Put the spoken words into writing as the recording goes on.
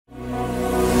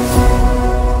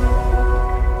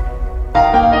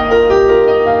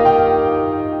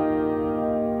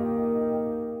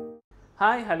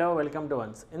hello, welcome to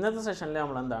once. In this session, we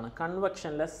will discuss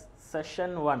convection.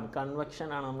 Session 1 convection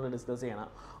we discuss.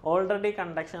 Already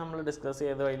convection we discuss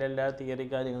theory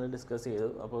discuss.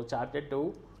 Chapter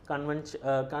 2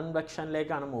 convection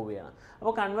move.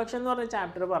 Convection is a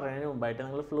chapter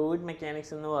fluid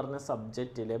mechanics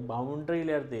subject boundary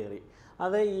layer theory.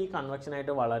 That is convection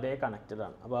connected.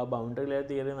 So, boundary layer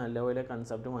theory is a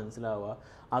concept.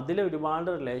 That is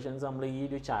relations we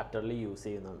use in this chapter.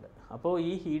 So,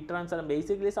 this heat transfer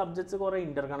basically subjects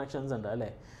interconnections.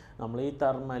 We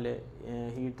thermal,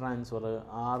 heat transfer,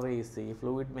 RAC,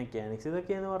 fluid mechanics. These are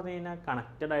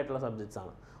connected subjects.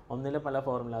 We use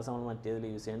formulas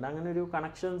use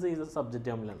connections is a subject.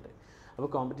 So,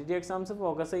 competitive exams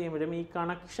focus on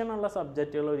connection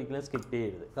subject skip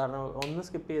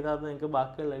skip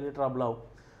trouble.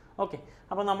 Okay,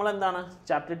 now we will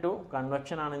chapter 2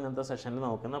 convection in the session.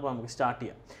 We start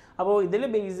here. So,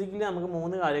 basically we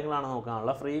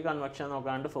free convection,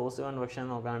 forced convection,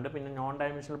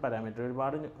 non-dimensional parameters,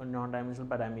 non-dimensional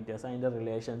parameters and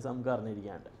relations. So,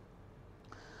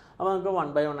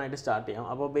 one by one start.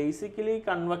 So, basically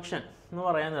convection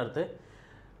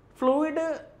fluid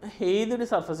is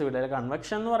surface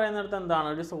convection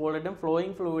is solid and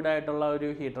flowing fluid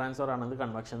heat transfer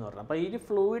convection. So, this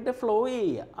fluid flow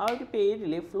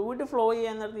fluid flow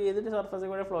surface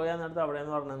flow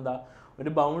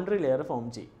boundary layer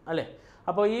form. So, this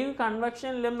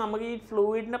convection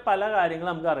fluid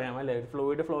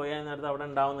fluid flow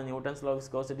Newton's law of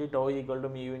viscosity tau equal to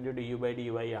mu into du by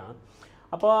dy.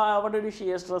 Now,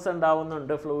 shear stress and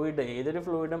fluid, either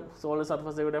fluid solid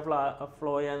surface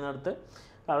flow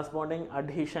corresponding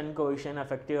adhesion cohesion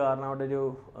effective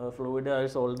fluid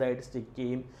solid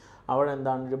sticky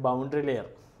boundary layer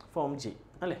form.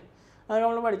 That's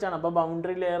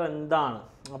boundary layer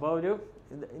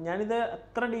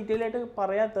detail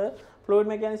fluid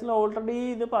mechanics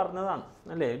already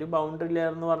boundary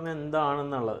layer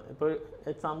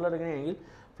example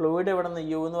fluid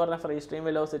u free stream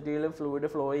velocity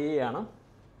fluid flow a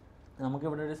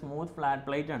smooth flat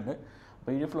plate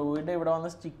this fluid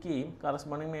sticky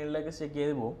corresponding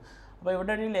sticky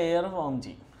layer form.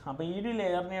 This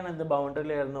layer is the boundary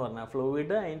layer.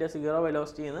 Fluid is 0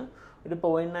 velocity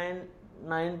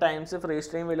 0.99 times free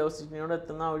stream velocity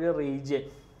region.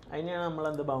 This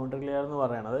is the boundary layer.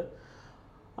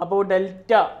 Now,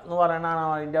 delta is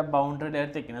the boundary layer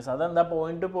thickness. That is the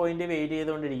point to point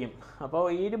vary. Now,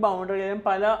 this boundary layer is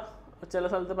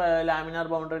laminar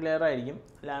boundary layer,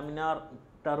 laminar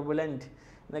turbulent.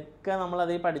 We have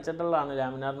studied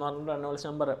laminar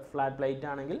number flat plate.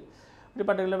 A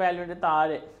particular value is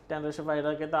 10⁵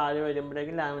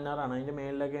 laminar is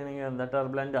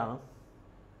turbulent.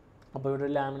 So,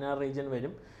 laminar region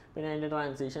then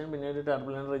transition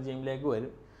turbulent regime.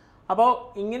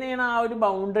 Now, this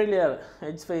boundary layer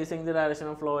edge facing the direction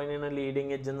of flow in a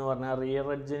leading edge,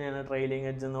 rear edge and a trailing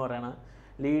edge.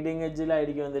 Leading edge is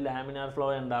the laminar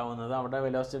flow and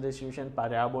velocity distribution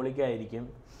parabolic. Then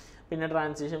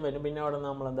transition is the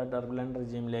turbulent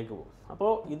regime.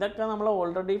 So, this is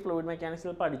already fluid mechanics.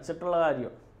 So,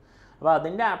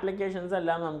 the applications are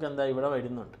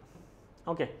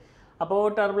okay. So,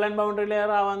 turbulent boundary layer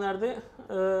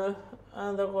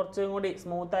is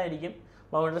smooth.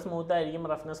 Boundary smooth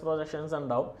roughness projections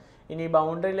and in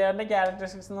boundary layer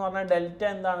characteristics delta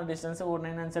and distance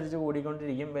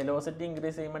velocity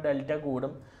increase delta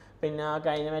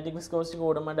kinematic viscosity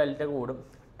delta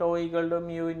tau equal to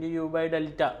mu into u by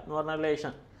delta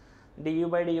relation du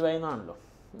by dy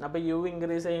u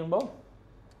increase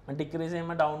decrease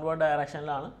downward direction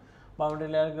boundary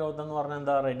layer growth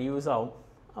reduce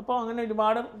So,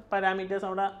 parameters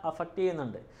affect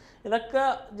this is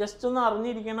just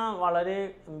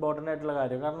very important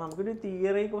because we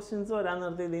theory questions. So, this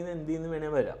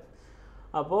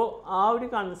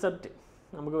concept is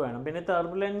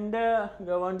turbulent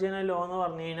governance law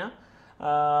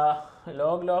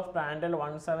log law of Prandtl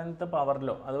 1/7 power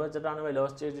law. That is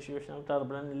velocity distribution of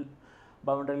turbulent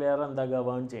boundary layer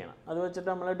govern. That is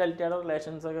delta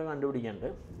relations. So,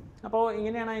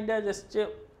 this is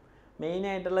main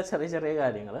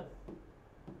കാര്യങ്ങൾ.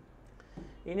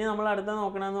 ഇനി നമ്മൾ അടുത്ത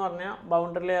നോക്കണമെന്ന് പറഞ്ഞാൽ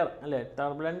boundary layer അല്ലേ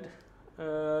turbulent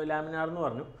laminar എന്ന്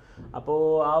പറഞ്ഞു. അപ്പോൾ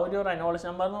ആ ഒരു റെനോൾഡ്സ്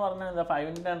നമ്പർ എന്ന് പറഞ്ഞാൽ എന്താ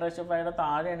 5×10⁵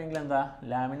 താഴെയാണെങ്കിൽ എന്താ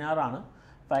ലാമിനാർ ആണ്,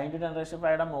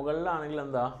 5×10⁵ മുകളിലാണെങ്കിൽ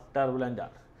എന്താ ടർബുലന്റ്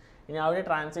ആണ്. ഇനി ആ ഒരു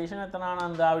ട്രാൻസിഷൻ എത്രയാണ്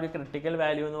എന്താ ഒരു ക്രിട്ടിക്കൽ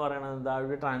വാല്യൂ എന്ന് പറയുന്നത് എന്താ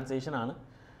ഒരു ട്രാൻസിഷൻ ആണ്.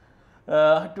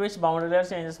 To which boundary layer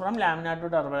changes from laminar to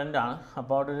turbulent.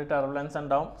 About the turbulence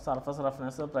and down, surface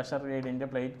roughness, pressure gradient,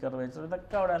 plate curvature,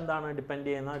 depend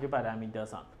on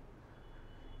parameters.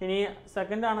 ഇനി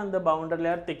സെക്കൻഡ് ആണ് എന്ത് ബൗണ്ടറി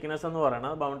ലെയർ തിക്നെസ് എന്ന്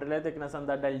പറയുന്നത്. ബൗണ്ടറി ലെയർ തിക്നെസ്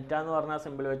എന്താ delta എന്ന് പറഞ്ഞ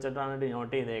simple വെച്ചിട്ടാണ്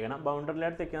denote ചെയ്തേക്കണം. ബൗണ്ടറി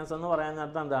ലെയർ തിക്നെസ് എന്ന് പറയാൻ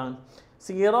നേരത്തെ എന്താണ്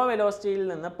സീറോ വെലോസിറ്റിയിൽ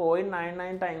നിന്ന്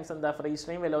 0.99 ടൈംസ് എന്താ ഫ്രീ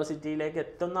സ്ട്രീം വെലോസിറ്റിയിലേക്ക്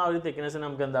എത്തുന്ന ആ ഒരു തിക്നെസ്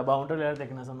നമുക്ക് എന്താ ബൗണ്ടറി ലെയർ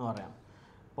തിക്നെസ് എന്ന് പറയാം.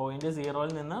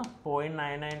 0.0 നിന്ന്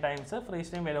 0.99 ടൈംസ് ഫ്രീ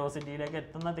സ്ട്രീം വെലോസിറ്റിയിലേക്ക്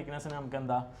എത്തുന്ന തിക്നെസ്സിന് നമുക്ക്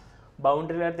എന്താ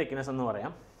ബൗണ്ടറി ലെയർ തിക്നെസ് എന്ന്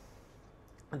പറയാം.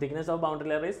 Thickness of boundary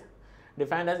layer is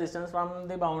defined as distance from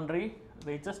the boundary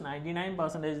reaches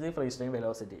 99% the free stream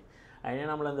velocity. അതിനെ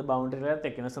നമ്മൾ എന്ത് ബൗണ്ടറി ലെയർ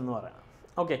തിക്നെസ് എന്ന് പറയണം.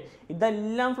 ഓക്കെ,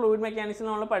 ഇതെല്ലാം ഫ്ലൂയിഡ് മെക്കാനിക്സിൽ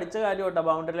നമ്മൾ പഠിച്ച കാര്യം കേട്ടോ,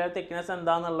 ബൗണ്ടറി ലെയർ തിക്നെസ്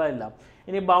എന്താണെന്നുള്ളതെല്ലാം.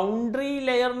 ഇനി ബൗണ്ടറി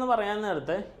ലെയർ എന്ന് പറയാൻ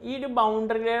നേരത്ത് ഈ ഒരു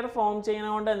ബൗണ്ടറി ലെയർ ഫോം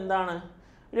ചെയ്യുന്നതുകൊണ്ട് എന്താണ്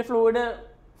ഒരു ഫ്ലൂയിഡ്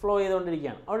ഫ്ലോ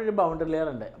ചെയ്തുകൊണ്ടിരിക്കുകയാണ്, അവിടെ ഒരു ബൗണ്ടറി ലെയർ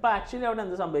ഉണ്ട്. അപ്പോൾ ആക്ച്വലി അവിടെ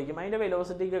എന്ത് സംഭവിക്കും, അതിൻ്റെ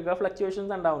വെലോസിറ്റിക്കൊക്കെ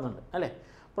ഫ്ലക്ച്വേഷൻസ് ഉണ്ടാവുന്നുണ്ട് അല്ലേ.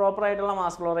 പ്രോപ്പറായിട്ടുള്ള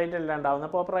മാസ് ഫ്ലോ റേറ്റ് എല്ലാം ഉണ്ടാവുന്നത്,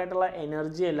 പ്രോപ്പറായിട്ടുള്ള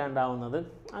എനർജി എല്ലാം ഉണ്ടാവുന്നത്,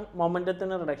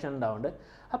 മൊമെൻറ്റത്തിന് റിഡക്ഷൻ ഉണ്ടാവുന്നുണ്ട്.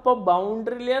 അപ്പോൾ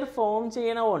boundary layer form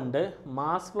ചെയ്യണതുകൊണ്ട്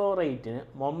mass flow റേറ്റിന്,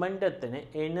 മൊമെൻറ്റത്തിന്,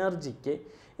 എനർജിക്ക്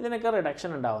ഇതിനൊക്കെ റിഡക്ഷൻ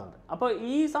ഉണ്ടാവുന്നുണ്ട്. അപ്പോൾ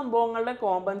ഈ സംഭവങ്ങളുടെ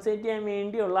കോമ്പൻസേറ്റ് ചെയ്യാൻ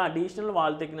വേണ്ടിയുള്ള അഡീഷണൽ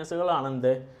വാൾ തിക്നെസ്സുകളാണ്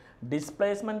എന്ത്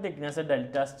displacement thickness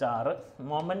delta star,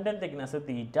 momentum thickness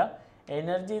തീറ്റ,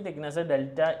 എനർജി തിക്നെസ്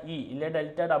ഡെൽറ്റ ഇ ഇല്ലെ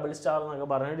ഡെൽറ്റ ഡബിൾ സ്റ്റാർ എന്നൊക്കെ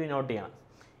പറഞ്ഞ് ഡിനോട്ട് ചെയ്യണം.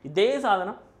 ഇതേ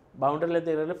സാധനം ബൗണ്ടറി ലെയർ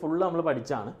തിയറിയിൽ ഫുള്ള് നമ്മൾ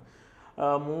പഠിച്ചാണ്.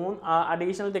 3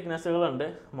 additional തിക്നെസ്സുകളുണ്ട്,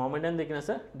 momentum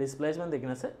thickness, displacement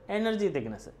thickness, energy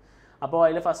thickness. അപ്പോൾ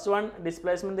അതിൽ ഫസ്റ്റ് വൺ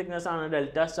ഡിസ്പ്ലേസ്മെൻറ്റ് തിക്നെസ് ആണ്,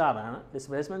 ഡെൽറ്റ സ്റ്റാർ ആണ്.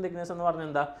 ഡിസ്പ്ലേസ്മെൻറ്റ് തിക്നെസ് എന്ന് പറഞ്ഞാൽ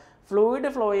എന്താ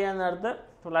ഫ്ലൂയിഡ് ഫ്ലോ ചെയ്യാൻ നേരത്ത്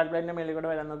ഫ്ലാറ്റ് പ്ലേറ്റിൻ്റെ മേളിൽ കൂടെ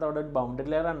വരുന്നത് അവിടെ ഒരു ബൗണ്ടറി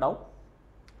ലെയർ ഉണ്ടാവും.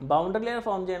 ബൗണ്ടറി ലെയർ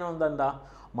ഫോം ചെയ്യണമെന്ന് എന്താ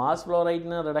മാസ് ഫ്ലോ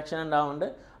റേറ്റിന് റിഡക്ഷൻ ഉണ്ടാവുന്നുണ്ട്.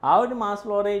 ആ ഒരു മാസ്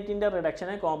ഫ്ലോ റേറ്റിൻ്റെ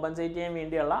റിഡക്ഷനെ കോമ്പൻസേറ്റ് ചെയ്യാൻ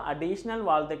വേണ്ടിയുള്ള അഡീഷണൽ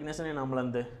വാൾ തിക്നെസ്സിനെ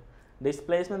നമ്മളെന്ത്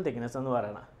ഡിസ്പ്ലേസ്മെൻറ്റ് തിക്നെസ് എന്ന്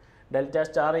പറയണം. Delta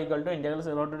star equal to integral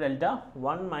 0 to delta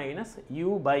 1 minus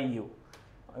U by U.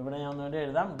 ഇവിടെ ഞാൻ ഒന്നുകൂടി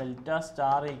എഴുതാം, delta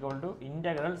star equal to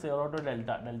integral 0 to delta,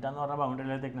 delta എന്ന് പറഞ്ഞാൽ ബൗണ്ടറി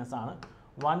ലെയർ തിക്നെസ് ആണ്,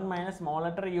 1 മൈനസ് സ്മോൾ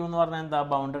ലെറ്റർ യു എന്ന് പറഞ്ഞാൽ എന്താ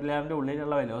ബൗണ്ടറി ലെയറിൻ്റെ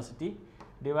ഉള്ളിലുള്ള velocity,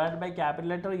 divide by capital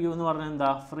letter U എന്ന് പറഞ്ഞാൽ എന്താ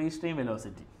free stream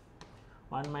velocity,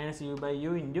 1 minus U by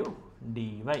U into D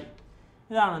Y.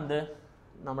 ഇതാണെന്ത്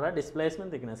നമ്മുടെ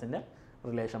ഡിസ്പ്ലേസ്മെൻറ്റ് തിക്നെസ്സിൻ്റെ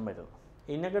റിലേഷൻ വരുന്നത്.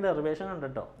 ഇതിനൊക്കെ ഡെറിവേഷൻ ഉണ്ട്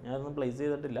കേട്ടോ, ഞാനതൊന്നും പ്ലേസ്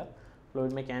ചെയ്തിട്ടില്ല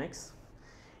ഫ്ലൂയിഡ് മെക്കാനിക്സ്.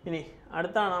 ഇനി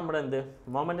അടുത്താണ് നമ്മുടെ എന്ത്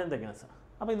മൊമെൻറ്റം തിക്നെസ്.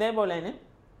 അപ്പോൾ ഇതേപോലെ തന്നെ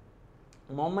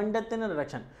മൊമെൻറ്റത്തിന്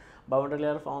reduction boundary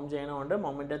layer form ചെയ്യണതുകൊണ്ട്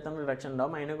മൊമെൻറ്റത്തിന് reduction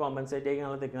ഉണ്ടാവും. അതിന് കോമ്പൻസേറ്റ്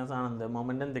ചെയ്യാനുള്ള തിക്നെസ് ആണ് എന്ത്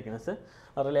മൊമെൻറ്റം തിക്നെസ്.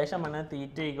 റിലേഷൻ പറഞ്ഞാൽ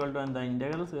തീറ്റ ഈക്വൽ ടു എന്താ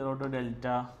integral 0 to delta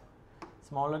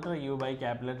small letter U by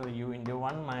capital letter U into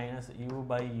 1 minus U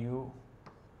by U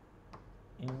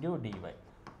into D Y.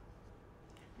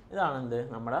 ഇതാണ് എന്ത്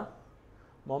നമ്മുടെ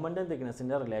മൊമെൻറ്റം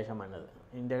തിക്നെസ്സിൻ്റെ റിലേഷൻ വന്നത്.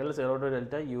 Integral 0 to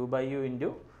delta U by U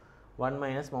into 1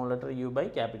 minus small letter U by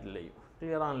capital U.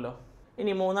 Clear ആണല്ലോ.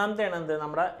 ഇനി മൂന്നാമത്തെയാണ് എന്ത്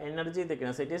നമ്മുടെ energy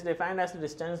thickness. It is defined as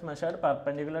distance measured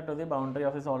perpendicular to the boundary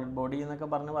of the solid body എന്നൊക്കെ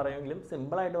പറയുമെങ്കിലും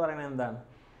സിമ്പിളായിട്ട് പറയുന്നത് എന്താണ്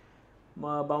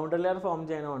boundary layer form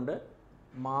ചെയ്യുന്നതുകൊണ്ട്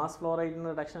മാസ് ഫ്ലോ റേറ്റിന്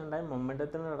റിഡക്ഷൻ ഉണ്ടായി,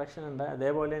 മൊമെൻറ്റത്തിന് റിഡക്ഷൻ ഉണ്ടായി,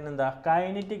 അതേപോലെ തന്നെ എന്താ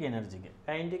കൈനറ്റിക്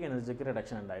എനർജിക്ക്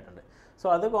റിഡക്ഷൻ ഉണ്ടായിട്ടുണ്ട്. സോ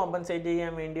അത് കോമ്പൻസേറ്റ്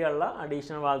ചെയ്യാൻ വേണ്ടിയുള്ള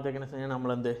അഡീഷണൽ വാൾ തിക്നെസ്സിനെ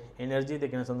നമ്മളെന്ത് എനർജി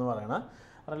തിക്നെസ് എന്ന് പറയുന്നത്.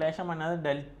 റിലേഷൻ പറഞ്ഞത്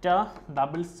ഡെൽറ്റ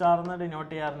ഡബിൾ സ്റ്റാർ എന്ന് ഡിനോട്ട്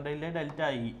ചെയ്യാറുണ്ട്, ഇല്ലേ delta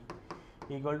E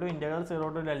equal to integral 0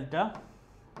 to delta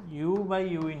U by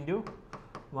U into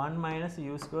 1 minus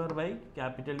U square by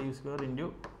capital U square into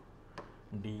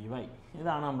D Y.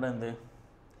 ഇതാണ് നമ്മുടെ എന്ത്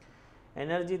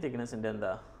എനർജി തിക്നെസ്സിൻ്റെ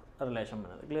എന്താ റിലേഷൻ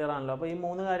വരുന്നത്. ക്ലിയർ ആണല്ലോ. അപ്പോൾ ഈ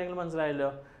 3 കാര്യങ്ങൾ മനസ്സിലായല്ലോ,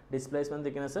 displacement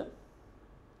thickness,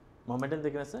 momentum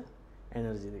thickness,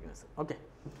 energy thickness. Okay,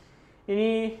 ഇനി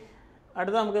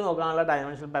അടുത്ത നമുക്ക് നോക്കാനുള്ള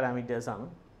dimensional പാരാമീറ്റേഴ്സാണ്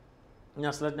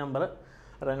നസ്സലറ്റ് number,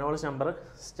 Reynolds number,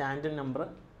 standard number,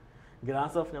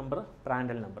 ഗ്രാസ്ഹോഫ് number,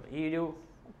 പ്രാൻഡൽ number. ഈ ഒരു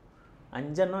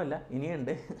 5 എണ്ണം ഇല്ല,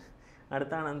 ഇനിയുണ്ട്.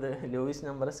 അടുത്താണ് എന്ത് Luis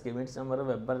number, സ്കിമിറ്റ്സ് number,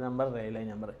 weber number, Rayleigh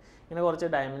number. ഇങ്ങനെ കുറച്ച്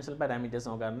ഡയമെൻഷണൽ പാരാമീറ്റേഴ്സ്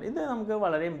നോക്കാറുണ്ട്. ഇത് നമുക്ക്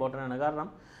വളരെ ഇമ്പോർട്ടൻ്റ് ആണ്, കാരണം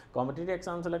കോമ്പറ്റേറ്റീവ്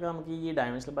എക്സാംസിലൊക്കെ നമുക്ക് ഈ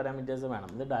ഡയമെൻഷണൽ പാരാമീറ്റേഴ്സ് വേണം.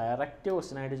 ഇത് ഡയറക്റ്റ്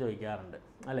ക്വസ്റ്റ്യനായിട്ട് ചോദിക്കാറുണ്ട്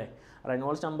അല്ലേ.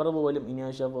 റെനോൾഡ്സ് നമ്പർ പോലും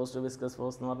ഇനേർഷ്യ ഫോഴ്സ്, വിസ്കസ്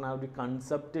ഫോഴ്സ് എന്ന് പറഞ്ഞാൽ ഒരു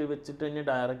കൺസെപ്റ്റ് വെച്ചിട്ട് തന്നെ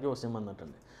ഡയറക്റ്റ് ക്വസ്റ്റ്യൻ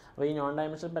വന്നിട്ടുണ്ട്. അപ്പോൾ ഈ നോൺ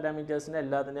ഡയമെൻഷണൽ പാരാമീറ്റേഴ്സിൻ്റെ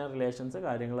എല്ലാത്തിൻ്റെയും റിലേഷൻസ്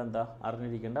കാര്യങ്ങൾ എന്താ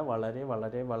അറിഞ്ഞിരിക്കേണ്ട വളരെ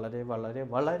വളരെ വളരെ വളരെ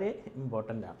വളരെ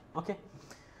ഇമ്പോർട്ടൻ്റ് ആണ്. ഓക്കെ,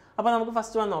 അപ്പോൾ നമുക്ക്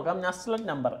ഫസ്റ്റ് വന്ന് നോക്കാം നസ്സലറ്റ്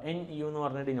നമ്പർ. NU എന്ന്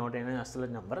പറഞ്ഞ് ഡിനോട്ട് ചെയ്യുന്ന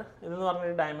നസ്സലറ്റ് നമ്പർ. ഇതെന്ന്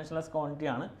പറഞ്ഞൊരു ഡയമെൻഷൻലെസ് ക്വാണ്ടിറ്റി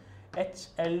ആണ്.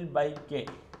 HL/K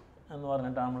എന്ന്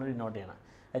പറഞ്ഞിട്ടാണ് നമ്മൾ ഡിനോട്ട് ചെയ്യണം.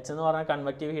 H എന്ന് പറഞ്ഞാൽ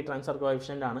കൺവെക്റ്റീവ് ഹീറ്റ് ട്രാൻസ്ഫർ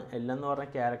കോഎഫിഷ്യൻ്റ് ആണ്. L എന്ന് പറഞ്ഞാൽ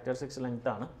ക്യാരക്ടറിസ്റ്റിക്സ് ലെങ്ത്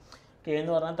ആണ്. K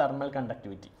എന്ന് പറഞ്ഞാൽ തെർമൽ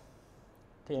കണ്ടക്ടിവിറ്റി.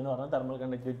 K എന്ന് പറഞ്ഞാൽ തെർമൽ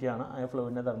കണ്ടക്ടിവിറ്റി ആണ്. ആ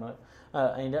ഫ്ലൂയിഡിൻ്റെ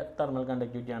അതിൻ്റെ തെർമൽ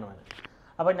കണ്ടക്ടിവിറ്റി ആണ് വേണ്ടത്.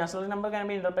 അപ്പോൾ നസ്സലറ്റ് number can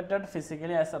be interpreted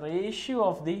physically as A ratio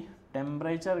of the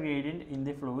temperature gradient in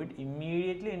the fluid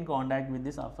immediately in contact with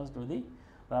the surface to the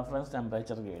reference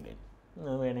temperature gradient.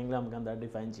 വേണമെങ്കിൽ നമുക്ക് എന്താ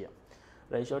ഡിഫൈൻ ചെയ്യാം.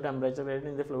 Ratio temperature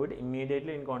gradient in the fluid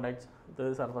immediately in contact with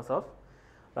the surface of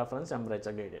reference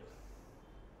temperature gradient.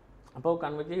 അപ്പോൾ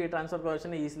convective heat transfer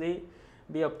coefficient easily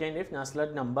B obtained if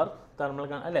നസ്സൽറ്റ് number thermal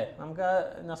അല്ലേ നമുക്ക്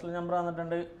നസ്സൽറ്റ് number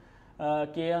വന്നിട്ടുണ്ട്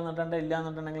K വന്നിട്ടുണ്ട് ഇല്ല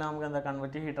എന്നുണ്ടെങ്കിൽ നമുക്ക് എന്താ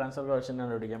കൺവെക്റ്റീവ് ഹീറ്റ് ട്രാൻസ്ഫർ കോഎഫിഷ്യന്റ്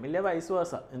കണ്ടുപിടിക്കാം. ഇല്ല വൈസ്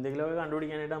വേഴ്സ എന്തെങ്കിലുമൊക്കെ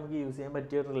കണ്ടുപിടിക്കാനായിട്ട് നമുക്ക് യൂസ് ചെയ്യാൻ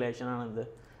പറ്റിയ ഒരു റിലേഷനാണ് എന്ത്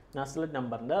നസ്സൽറ്റ്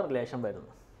നമ്പറിൻ്റെ റിലേഷൻ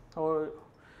വരുന്നത്. അപ്പോൾ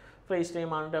ഫ്രീ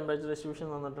സ്റ്റീമാണ്, ടെമ്പറേച്ചർ ഡിസ്ട്രിബ്യൂഷൻ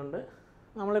വന്നിട്ടുണ്ട്.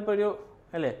 നമ്മളിപ്പോൾ ഒരു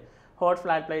അല്ലേ ഹോട്ട്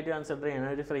ഫ്ലാറ്റ് പ്ലേറ്റ് കൺസിഡർ ചെയ്യണ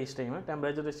ഒരു ഫ്രീ സ്റ്റീം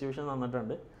ടെമ്പറേച്ചർ ഡിസ്ട്രിബ്യൂഷൻ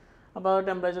വന്നിട്ടുണ്ട്. അപ്പോൾ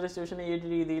ടെമ്പറേച്ചർ ഡിസ്ട്രിബ്യൂഷൻ ഈ ഒരു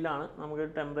രീതിയിലാണ് നമുക്ക്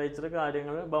ടെമ്പറേച്ചർ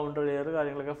കാര്യങ്ങൾ ബൗണ്ടറി ലെയർ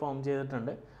കാര്യങ്ങളൊക്കെ ഫോം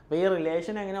ചെയ്തിട്ടുണ്ട്. അപ്പോൾ ഈ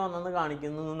റിലേഷൻ എങ്ങനെ വന്നെന്ന്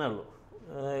കാണിക്കുന്നതെന്നേ ഉള്ളൂ.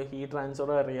 ഹീറ്റ്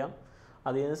ട്രാൻസ്ഫർ അറിയാം,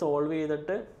 അതിൽ നിന്ന് സോൾവ്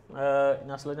ചെയ്തിട്ട്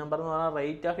നസ്സൽറ്റ് നമ്പർ എന്ന് പറഞ്ഞാൽ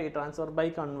rate of heat transfer by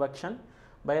convection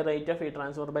by rate of heat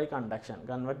transfer by conduction.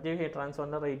 Convective heat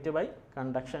ട്രാൻസ്ഫറിൻ്റെ rate by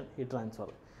conduction heat transfer.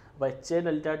 അപ്പോൾ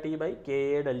HA∆T by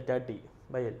KA∆T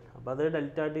by L. അപ്പോൾ അത്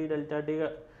 ∆T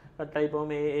കട്ടായി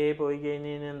പോകും, എ പോയി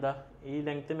കഴിഞ്ഞാൽ എന്താ ഈ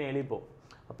ലെങ്ത്ത് മേളിൽ പോകും.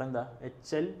 അപ്പോൾ എന്താ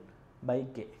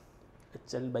HL/K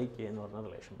എന്ന് പറഞ്ഞ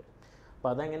റിലേഷൻ വരും. അപ്പോൾ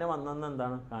അതെങ്ങനെ വന്നെന്ന്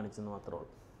എന്താണ് കാണിച്ചെന്ന് മാത്രമേ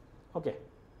ഉള്ളൂ. ഓക്കെ,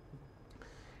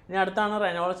 ഇനി അടുത്താണ്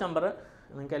റെനോൾഡ്സ് നമ്പർ.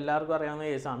 നിങ്ങൾക്ക് എല്ലാവർക്കും അറിയാവുന്ന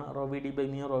കേസാണ്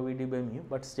ρVd/μ.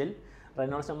 But still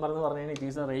Reynolds number എന്ന് പറഞ്ഞു കഴിഞ്ഞാൽ it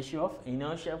is A ratio of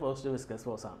inertia force to viscous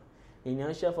force ആണ്.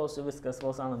 Inertia force to viscous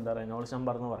force ആണ് എന്താ റെനോൾഡ്സ്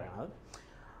നമ്പർ എന്ന് പറയുന്നത്.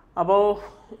 അപ്പോൾ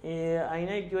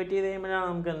അതിനെ ഇക്വേറ്റ് ചെയ്ത് കഴിയുമ്പോഴാണ്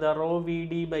നമുക്ക് എന്താ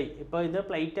ρVd ഇപ്പോൾ ഇത്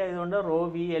പ്ലേറ്റ് ആയതുകൊണ്ട്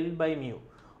ρVL/μ.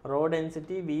 Raw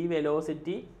density, V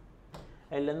velocity,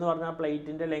 L എന്ന് പറഞ്ഞാൽ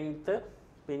പ്ലേറ്റിൻ്റെ ലെങ്ത്ത്,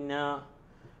 പിന്നെ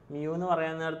മ്യൂ എന്ന്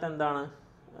പറയാൻ നേരത്തെ എന്താണ്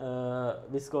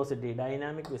വിസ്കോസിറ്റി,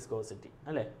 ഡൈനാമിക് വിസ്കോസിറ്റി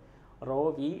അല്ലേ,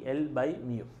 ρVL/μ.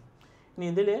 ഇനി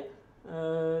ഇതിൽ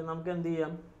നമുക്ക് എന്ത്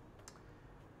ചെയ്യാം,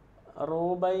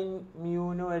 ρ/μ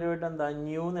വരുമായിട്ട് എന്താ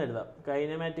ന്യൂ എന്ന് എഴുതാം,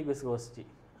 കൈനമാറ്റിക് വിസ്കോസിറ്റി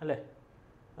അല്ലേ.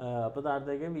 അപ്പോൾ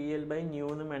താഴത്തേക്ക് VL/μ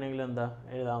എന്നും വേണമെങ്കിൽ എന്താ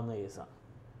എഴുതാവുന്ന കേസാണ്.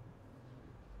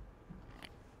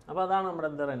 അപ്പോൾ അതാണ് നമ്മുടെ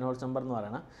എന്താ റെനോൾഡ്സ് നമ്പർ എന്ന്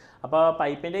പറയുന്നത്. അപ്പോൾ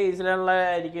പൈപ്പിൻ്റെ കേസിലുള്ള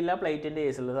ആയിരിക്കില്ല പ്ലേറ്റിൻ്റെ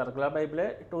കേസിൽ. സർക്കുലർ പൈപ്പിൽ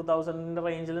 2000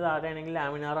 റേഞ്ചിൽ താഴെയാണെങ്കിൽ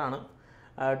ലാമിനാറാണ്,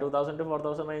 2000 to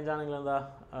 4000 റേഞ്ച് ആണെങ്കിൽ എന്താ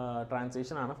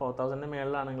ട്രാൻസിഷനാണ്, 4000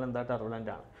 മേളിലാണെങ്കിൽ എന്താ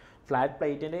ടർബുലൻ്റ് ആണ്. ഫ്ലാറ്റ്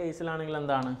പ്ലേറ്റിൻ്റെ കേസിലാണെങ്കിൽ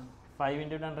എന്താണ് 5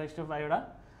 × 10⁵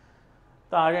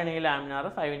 താഴെയാണെങ്കിൽ ലാമിനാർ,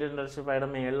 5 × 10⁵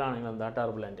 മേളിലാണെങ്കിൽ എന്താ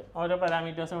ടർബുലൻ്റ്. ഓരോ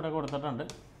പാരാമീറ്റേഴ്സ് ഇവിടെ കൊടുത്തിട്ടുണ്ട്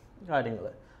കാര്യങ്ങൾ.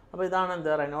 അപ്പോൾ ഇതാണ്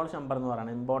എന്താ റെനോൾഡ്സ് നമ്പർ എന്ന്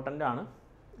പറയുന്നത്. ഇമ്പോർട്ടൻ്റ് ആണ്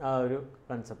ആ ഒരു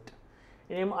കൺസെപ്റ്റ്.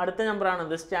 ഇനിയും അടുത്ത നമ്പറാണ്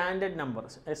ഇത് സ്റ്റാൻഡേർഡ് നമ്പർ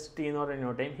ST എന്ന്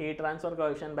പറയുന്ന time heat transfer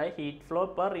coefficient by heat flow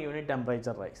per unit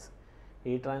temperature rise.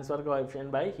 Heat transfer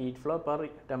coefficient by heat flow per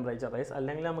temperature rise,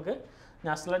 അല്ലെങ്കിൽ നമുക്ക്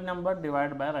നസ്സൽറ്റ് number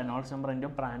divide by Reynolds number into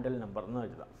പ്രാൻഡൽ number എന്ന്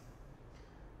എഴുതാം.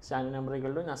 Standard number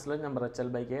equal to നസ്സൽറ്റ് number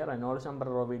HL/K, Reynolds number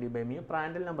ρVd/μ,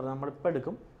 പ്രാൻഡൽ number നമ്മളിപ്പോൾ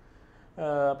എടുക്കും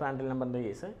പ്രാൻഡൽ നമ്പറിൻ്റെ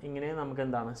case. ഇങ്ങനെ നമുക്ക്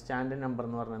എന്താണ് സ്റ്റാൻഡേർഡ് നമ്പർ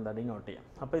എന്ന് പറഞ്ഞാൽ എന്താ ഡിനോട്ട് ചെയ്യാം.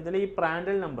 അപ്പോൾ ഇതിൽ ഈ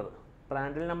പ്രാൻഡൽ നമ്പർ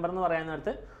എന്ന് പറയാൻ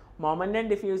നേരത്ത് moment and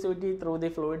diffusivity through the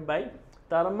fluid by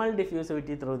thermal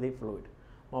diffusivity through the fluid.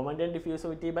 Moment and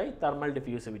diffusivity by thermal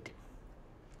diffusivity.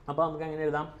 അപ്പോൾ നമുക്ക് എങ്ങനെ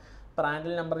എഴുതാം,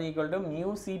 പ്രാൻഡൽ നമ്പർ ഈക്വൽ ടു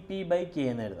μCp/K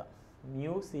എന്ന് എഴുതാം.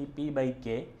 μCp/K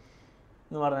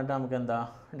എന്ന് പറഞ്ഞിട്ട് നമുക്ക് എന്താ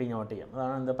ഡിനോട്ട് ചെയ്യാം.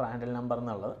 അതാണ് എന്താ പ്രാൻഡൽ നമ്പർ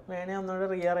എന്നുള്ളത്. വേണേൽ ഒന്നുകൂടെ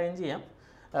റീഅറേഞ്ച് ചെയ്യാം.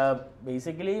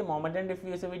 Basically moment and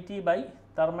diffusivity by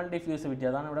thermal diffusivity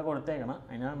അതാണ് ഇവിടെ കൊടുത്തേക്കണം.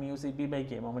 അതിനാണ്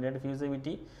μCp/K, മൊമെൻ്റ് ആൻഡ്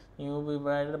ഡിഫ്യൂസിവിറ്റി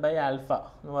μ/α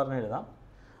എന്ന് പറഞ്ഞ് എഴുതാം.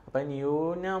 അപ്പോൾ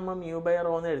ന്യൂവിനെ നമ്മൾ μ/ρ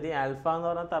എന്ന് എഴുതി. ആൽഫ എന്ന്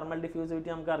പറഞ്ഞാൽ തെർമൽ ഡിഫ്യൂസിവിറ്റി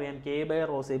നമുക്കറിയാം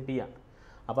K/ρCp ആണ്.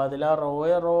 അപ്പോൾ അതിൽ ആ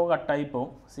റോ കട്ടായി പോവും,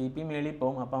 CP മേളിൽ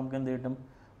പോവും. അപ്പോൾ നമുക്ക് എന്ത് കിട്ടും,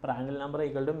 പ്രാൻഡൽ നമ്പർ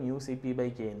ഈക്വൽ ടു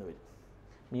μCp/K എന്ന് വരും.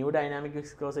 Mu dynamic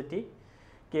viscosity,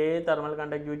 K thermal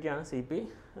conductivity ആണ്, CP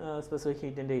സ്പെസിഫിക്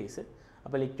ഹീറ്റിൻ്റെ കേസ്.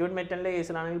 അപ്പോൾ ലിക്വിഡ് മെറ്റലിൻ്റെ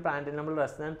കേസിലാണെങ്കിൽ പ്രാൻഡൽ നമ്പർ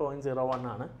 <0.01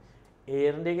 ആണ്.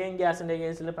 എയറിൻ്റെയും ഗ്യാസിൻ്റെ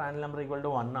കേസിൽ പ്രാൻഡൽ നമ്പർ ഈക്വൽ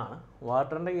ടു 1 ആണ്.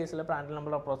 വാട്ടറിൻ്റെ കേസിൽ പ്രാൻഡൽ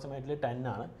നമ്പർ അപ്രോക്സിമേറ്റ്ലി 10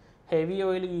 ആണ്. ഹെവി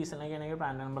ഓയിൽ ഗീസിനൊക്കെ ആണെങ്കിൽ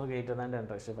പ്രാൻഡൽ നമ്പർ >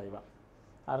 10⁵ ആണ്.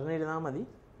 അറിഞ്ഞിരുന്നാൽ മതി,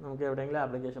 നമുക്ക് എവിടെയെങ്കിലും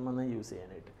ആപ്ലിക്കേഷൻ വന്നാൽ യൂസ്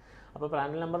ചെയ്യാനായിട്ട്. അപ്പോൾ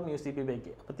പ്രാൻഡൽ നമ്പർ μCp/K.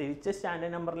 അപ്പോൾ തിരിച്ച്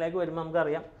സ്റ്റാൻഡേർഡ് നമ്പറിലേക്ക് വരുമ്പോൾ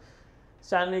നമുക്കറിയാം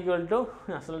standard equal to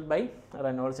നസ്സൽറ്റ് by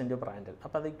Reynolds into പ്രാൻഡൽ.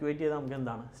 അപ്പോൾ അത് ഇക്വേറ്റ് ചെയ്ത് നമുക്ക്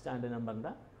എന്താണ് സ്റ്റാൻഡേർഡ്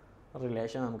നമ്പറിൻ്റെ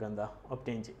റിലേഷൻ നമുക്ക് എന്താ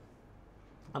ഒബ്റ്റെയിൻ ചെയ്യും.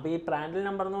 അപ്പോൾ ഈ പ്രാൻഡൽ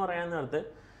നമ്പർ എന്ന് പറയാൻ നേരത്ത്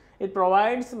it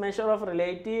provides measure of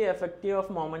relative effective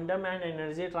of momentum and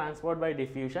energy transport by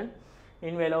diffusion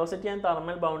in velocity and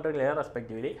thermal boundary layer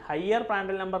respectively. Higher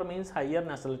Prandtl number means higher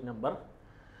Nusselt number.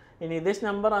 In this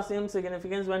number assumes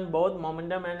significance when both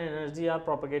momentum and energy are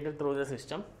propagated through the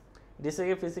system. It is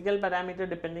a physical parameter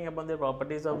depending upon the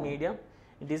properties of medium.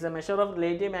 It is a measure of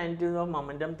relative magnitude of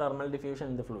momentum, thermal diffusion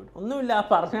in the fluid. ഒന്നുമില്ല,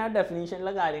 പറഞ്ഞ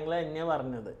ഡെഫിനേഷനിലെ കാര്യങ്ങൾ തന്നെയാണ്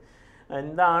പറഞ്ഞത്.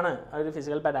 എന്താണ് ഒരു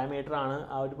physical parameter ആണ്,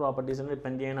 ആ ഒരു പ്രോപ്പർട്ടീസിനെ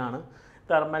ഡിപ്പെൻഡ് ചെയ്യാനാണ്.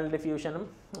 തെർമൽ ഡിഫ്യൂഷനും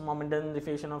മൊമെൻ്റം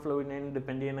ഡിഫ്യൂഷനും ഫ്ലൂയിഡിനെ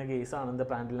ഡിപ്പെൻഡ് ചെയ്യുന്ന കേസാണ് ഇത്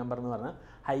പ്രാൻഡൽ നമ്പർ എന്ന് പറഞ്ഞാൽ.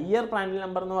 ഹയർ പ്രാൻഡൽ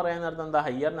നമ്പർ എന്ന് പറയാൻ നേരത്തെ എന്താ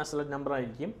ഹയർ നസ്സൽറ്റ് നമ്പർ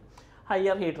ആയിരിക്കും,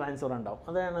 ഹയർ ഹീറ്റ് ട്രാൻസ്ഫർ ഉണ്ടാവും.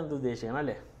 അതാണ് എന്ത് ഉദ്ദേശിക്കണം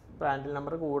അല്ലേ. പ്രാൻഡൽ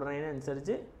നമ്പർ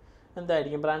കൂടുന്നതിനനുസരിച്ച്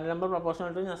എന്തായിരിക്കും പ്രാൻഡൽ നമ്പർ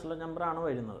പ്രൊപ്പോർഷണൽ ടു നസ്സലറ്റ് നമ്പർ ആണ്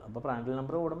വരുന്നത്. അപ്പോൾ പ്രാൻഡൽ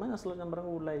നമ്പർ കൂടുമ്പോൾ നസ്സലറ്റ് നമ്പർ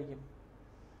കൂടുതലായിരിക്കും.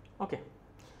 ഓക്കെ,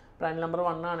 പ്രാൻഡൽ നമ്പർ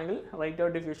 1 ആണെങ്കിൽ rate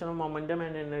of diffusion of momentum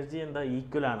and energy എന്താ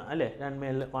ഈക്വൽ ആണ് അല്ലേ,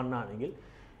 രണ്ടുമേൽ 1 ആണെങ്കിൽ.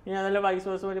 ഇനി അതല്ല വൈസ്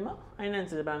വേഴ്സ വരുമ്പോൾ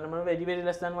അതിനനുസരിച്ച് പ്രാൻഡൽ number very very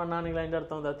less than 1 ആണെങ്കിൽ അതിൻ്റെ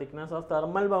അർത്ഥം എന്താ, thickness of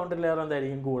thermal boundary layer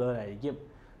എന്തായിരിക്കും, കൂടുതലായിരിക്കും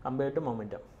കമ്പയർഡ് ടു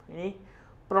മൊമെൻറ്റം. ഇനി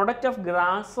product of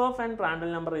grass of and പ്രാൻഡൽ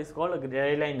number is called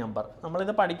റെയിലൈൻ number.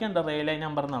 നമ്മളിത് പഠിക്കേണ്ട റെയിലൈൻ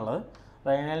നമ്പർ എന്നുള്ളത്.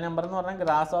 റെയിലൈൻ നമ്പർ എന്ന് പറഞ്ഞാൽ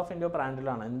ഗ്രാസ് ഓഫ് ഇൻറ്റു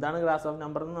പ്രാൻഡലാണ്. എന്താണ് ഗ്രാസ് ഓഫ്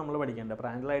നമ്പർ എന്ന് നമ്മൾ പഠിക്കേണ്ടത്.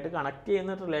 പ്രാൻഡലായിട്ട് കണക്ട്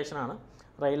ചെയ്യുന്ന റിലേഷനാണ്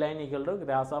റെയിലൈൻ equal to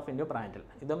grass of into പ്രാൻഡൽ.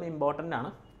 ഇതും ഇമ്പോർട്ടൻ്റ്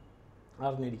ആണ്,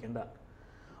 അറിഞ്ഞിരിക്കേണ്ടതാണ്.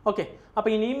 ഓക്കെ,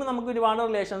 അപ്പോൾ ഇനിയും നമുക്ക് ഒരുപാട്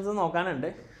റിലേഷൻസ് നോക്കാനുണ്ട്.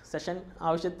 സെഷൻ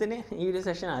ആവശ്യത്തിന് ഈ ഒരു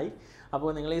സെഷനായി. അപ്പോൾ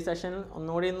നിങ്ങൾ ഈ സെഷൻ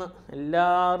ഒന്നുകൂടി ഒന്ന് എല്ലാ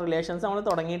റിലേഷൻസ് നമ്മൾ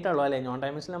തുടങ്ങിയിട്ടുള്ളൂ അല്ലേ. നോൺ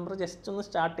ഡൈമെൻഷണൽ നമ്പർ ജസ്റ്റ് ഒന്ന്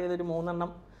സ്റ്റാർട്ട് ചെയ്തൊരു 3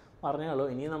 എണ്ണം പറഞ്ഞുള്ളൂ,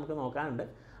 ഇനിയും നമുക്ക് നോക്കാനുണ്ട്.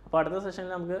 അപ്പോൾ അടുത്ത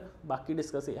സെഷനിൽ നമുക്ക് ബാക്കി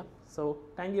ഡിസ്കസ് ചെയ്യാം. So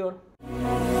thank you all.